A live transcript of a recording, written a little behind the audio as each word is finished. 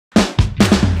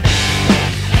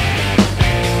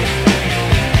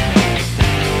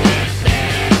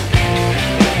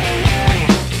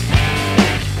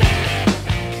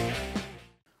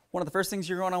One of the first things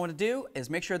you're going to want to do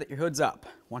is make sure that your hood's up.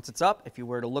 Once it's up, if you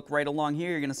were to look right along here,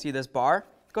 you're going to see this bar.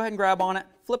 Go ahead and grab on it,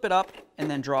 flip it up, and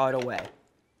then draw it away.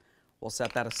 We'll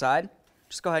set that aside.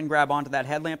 Just go ahead and grab onto that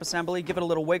headlamp assembly, give it a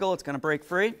little wiggle, it's going to break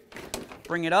free.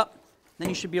 Bring it up, then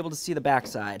you should be able to see the back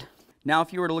side. Now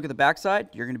if you were to look at the back side,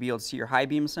 you're going to be able to see your high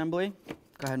beam assembly.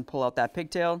 Go ahead and pull out that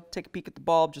pigtail, take a peek at the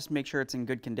bulb, just make sure it's in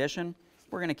good condition.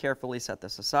 We're going to carefully set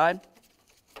this aside.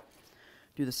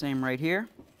 Do the same right here.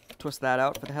 Twist that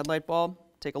out for the headlight bulb,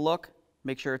 take a look,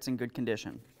 make sure it's in good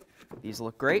condition. These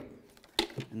look great,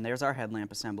 and there's our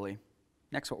headlamp assembly.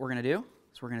 Next, what we're going to do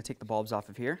is we're going to take the bulbs off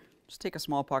of here. Just take a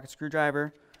small pocket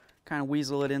screwdriver, kind of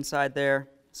weasel it inside there,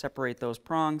 separate those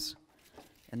prongs,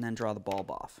 and then draw the bulb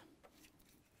off.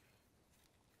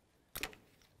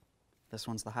 This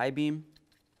one's the high beam,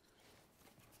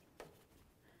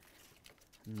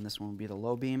 and this one will be the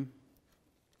low beam.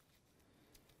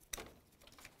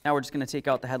 Now we're just going to take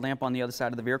out the headlamp on the other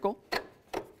side of the vehicle.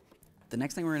 The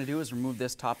next thing we're going to do is remove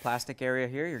this top plastic area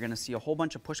here. You're going to see a whole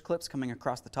bunch of push clips coming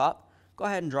across the top. Go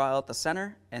ahead and draw out the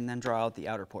center and then draw out the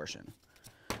outer portion.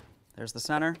 There's the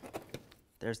center,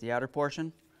 there's the outer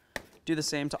portion. Do the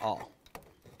same to all.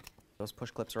 Those push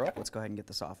clips are up. Let's go ahead and get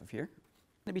this off of here.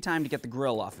 It's going to be time to get the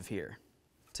grill off of here.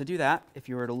 To do that, if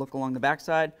you were to look along the back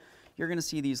side, you're going to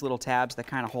see these little tabs that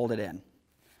kind of hold it in.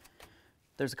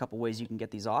 There's a couple ways you can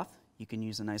get these off. You can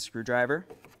use a nice screwdriver,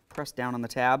 press down on the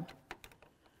tab,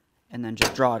 and then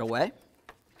just draw it away.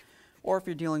 Or if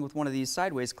you're dealing with one of these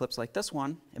sideways clips like this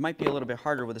one, it might be a little bit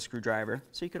harder with a screwdriver,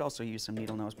 so you could also use some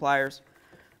needle nose pliers.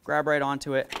 Grab right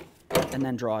onto it, and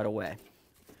then draw it away.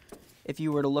 If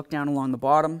you were to look down along the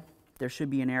bottom, there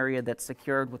should be an area that's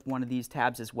secured with one of these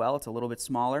tabs as well. It's a little bit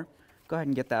smaller. Go ahead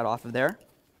and get that off of there.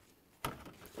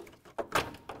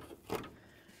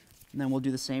 And then we'll do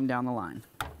the same down the line.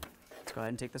 Let's go ahead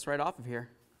and take this right off of here.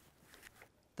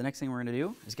 The next thing we're going to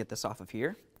do is get this off of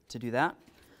here. To do that,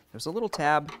 there's a little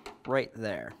tab right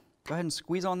there. Go ahead and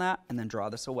squeeze on that and then draw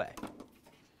this away.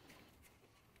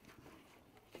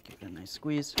 Give it a nice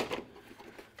squeeze.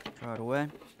 Draw it away.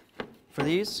 For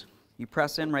these, you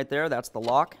press in right there, that's the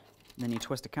lock. And then you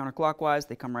twist it counterclockwise,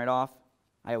 they come right off.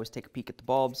 I always take a peek at the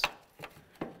bulbs.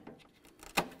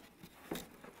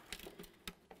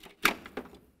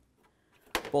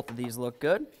 Both of these look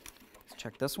good. Let's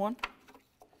check this one.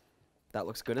 That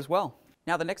looks good as well.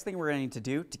 Now the next thing we're going to need to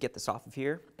do to get this off of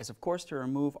here is of course to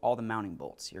remove all the mounting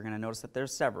bolts. You're going to notice that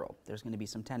there's several. There's going to be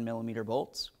some 10mm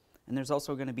bolts, and there's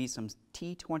also going to be some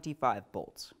T25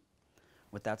 bolts.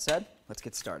 With that said, let's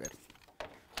get started.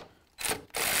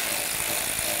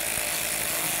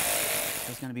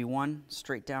 There's going to be one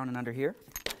straight down and under here.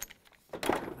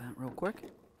 Grab that real quick.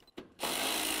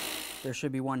 There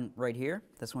should be one right here.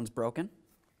 This one's broken.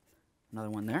 Another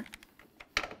one there.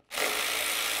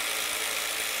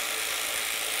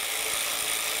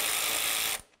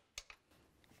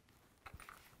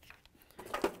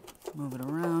 Move it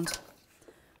around.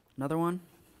 Another one.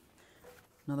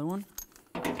 Another one.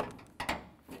 And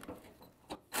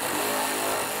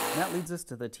that leads us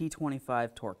to the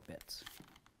T25 torque bits.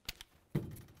 Go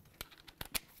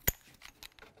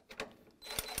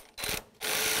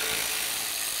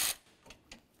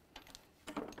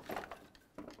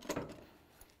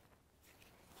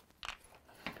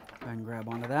ahead and grab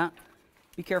onto that.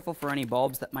 Be careful for any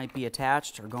bulbs that might be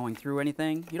attached or going through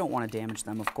anything. You don't want to damage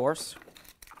them, of course.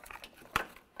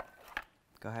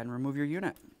 Go ahead and remove your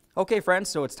unit. Okay friends,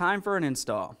 so it's time for an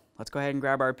install. Let's go ahead and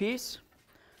grab our piece.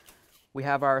 We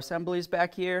have our assemblies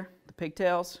back here, the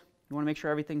pigtails. You want to make sure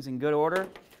everything's in good order.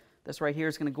 This right here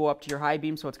is going to go up to your high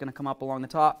beam, so it's going to come up along the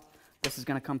top. This is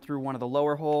going to come through one of the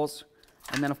lower holes.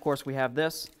 And then of course we have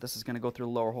this. This is going to go through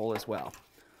the lower hole as well.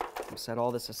 We'll set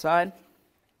all this aside.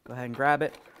 Go ahead and grab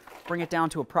it. Bring it down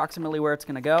to approximately where it's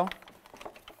going to go.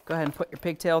 Go ahead and put your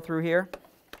pigtail through here.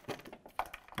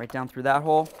 Right down through that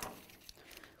hole.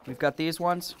 We've got these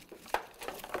ones.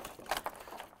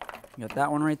 You got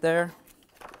that one right there.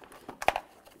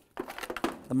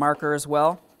 The marker as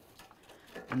well.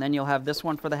 And then you'll have this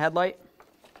one for the headlight.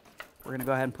 We're going to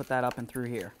go ahead and put that up and through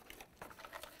here.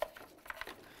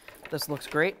 This looks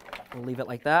great. We'll leave it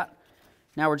like that.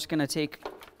 Now we're just going to take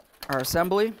our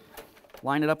assembly,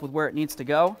 line it up with where it needs to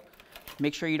go.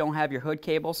 Make sure you don't have your hood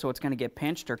cable so it's going to get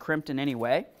pinched or crimped in any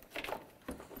way.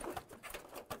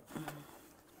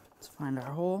 Find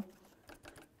our hole.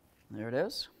 There it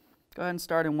is. Go ahead and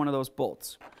start in one of those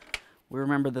bolts. We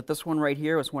remember that this one right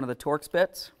here was one of the Torx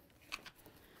bits.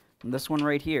 And this one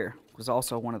right here was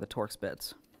also one of the Torx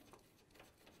bits.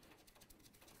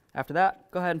 After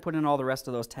that, go ahead and put in all the rest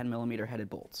of those 10mm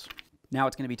headed bolts. Now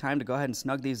it's going to be time to go ahead and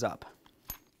snug these up.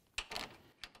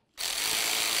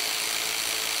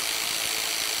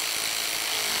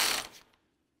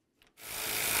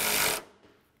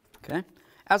 Okay.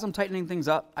 As I'm tightening things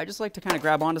up, I just like to kind of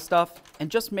grab onto stuff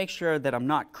and just make sure that I'm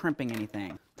not crimping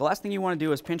anything. The last thing you want to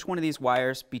do is pinch one of these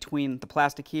wires between the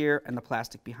plastic here and the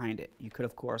plastic behind it. You could,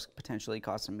 of course, potentially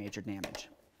cause some major damage.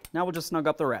 Now we'll just snug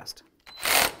up the rest.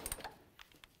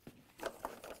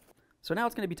 So now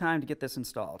it's going to be time to get this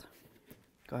installed.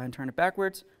 Go ahead and turn it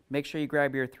backwards. Make sure you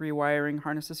grab your 3 wiring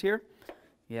harnesses here.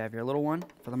 You have your little one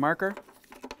for the marker.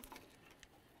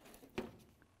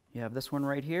 You have this one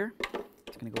right here.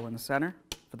 It's going to go in the center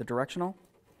for the directional.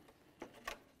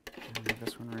 And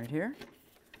this one right here.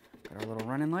 Got our little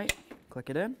running light. Click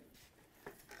it in.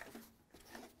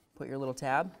 Put your little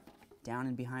tab down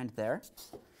and behind there.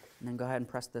 And then go ahead and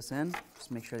press this in.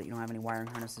 Just make sure that you don't have any wiring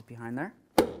harnesses behind there.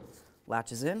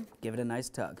 Latches in. Give it a nice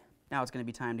tug. Now it's going to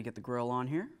be time to get the grill on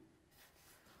here.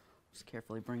 Just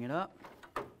carefully bring it up.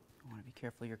 You want to be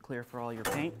careful you're clear for all your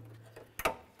paint.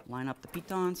 Line up the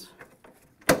pitons.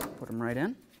 Put them right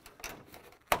in.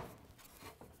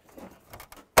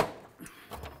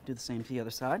 Do the same to the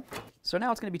other side. So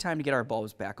now it's going to be time to get our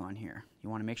bulbs back on here. You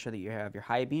want to make sure that you have your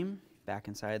high beam back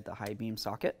inside the high beam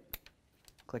socket.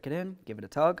 Click it in, give it a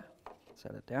tug,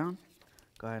 set it down.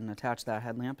 Go ahead and attach that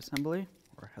headlamp assembly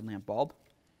or headlamp bulb.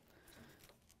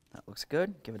 That looks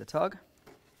good. Give it a tug.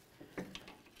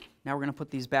 Now we're going to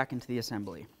put these back into the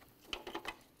assembly.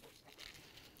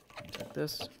 Take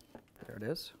this. There it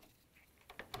is.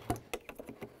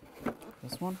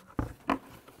 This one.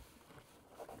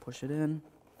 Push it in.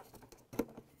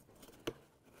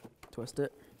 Twist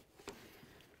it.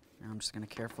 Now I'm just going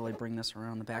to carefully bring this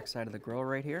around the back side of the grill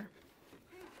right here.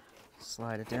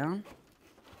 Slide it down.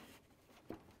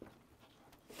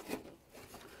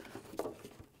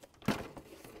 There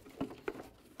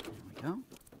we go.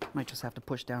 Might just have to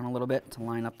push down a little bit to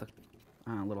line up the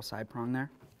little side prong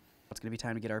there. It's going to be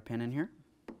time to get our pin in here.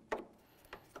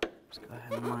 Just go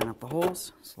ahead and line up the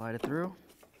holes, slide it through.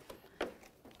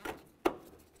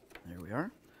 There we are.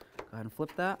 Go ahead and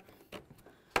flip that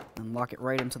and lock it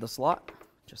right into the slot,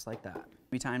 just like that.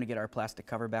 It'll be time to get our plastic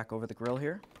cover back over the grill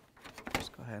here.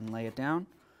 Just go ahead and lay it down,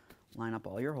 line up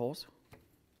all your holes.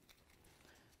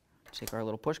 Take our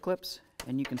little push clips,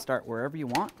 and you can start wherever you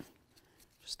want.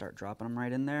 Just start dropping them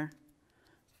right in there.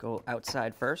 Go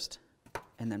outside first,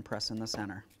 and then press in the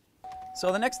center.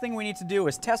 So the next thing we need to do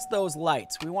is test those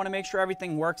lights. We want to make sure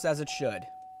everything works as it should.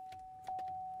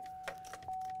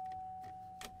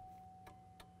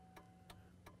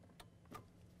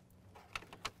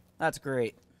 That's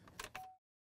great.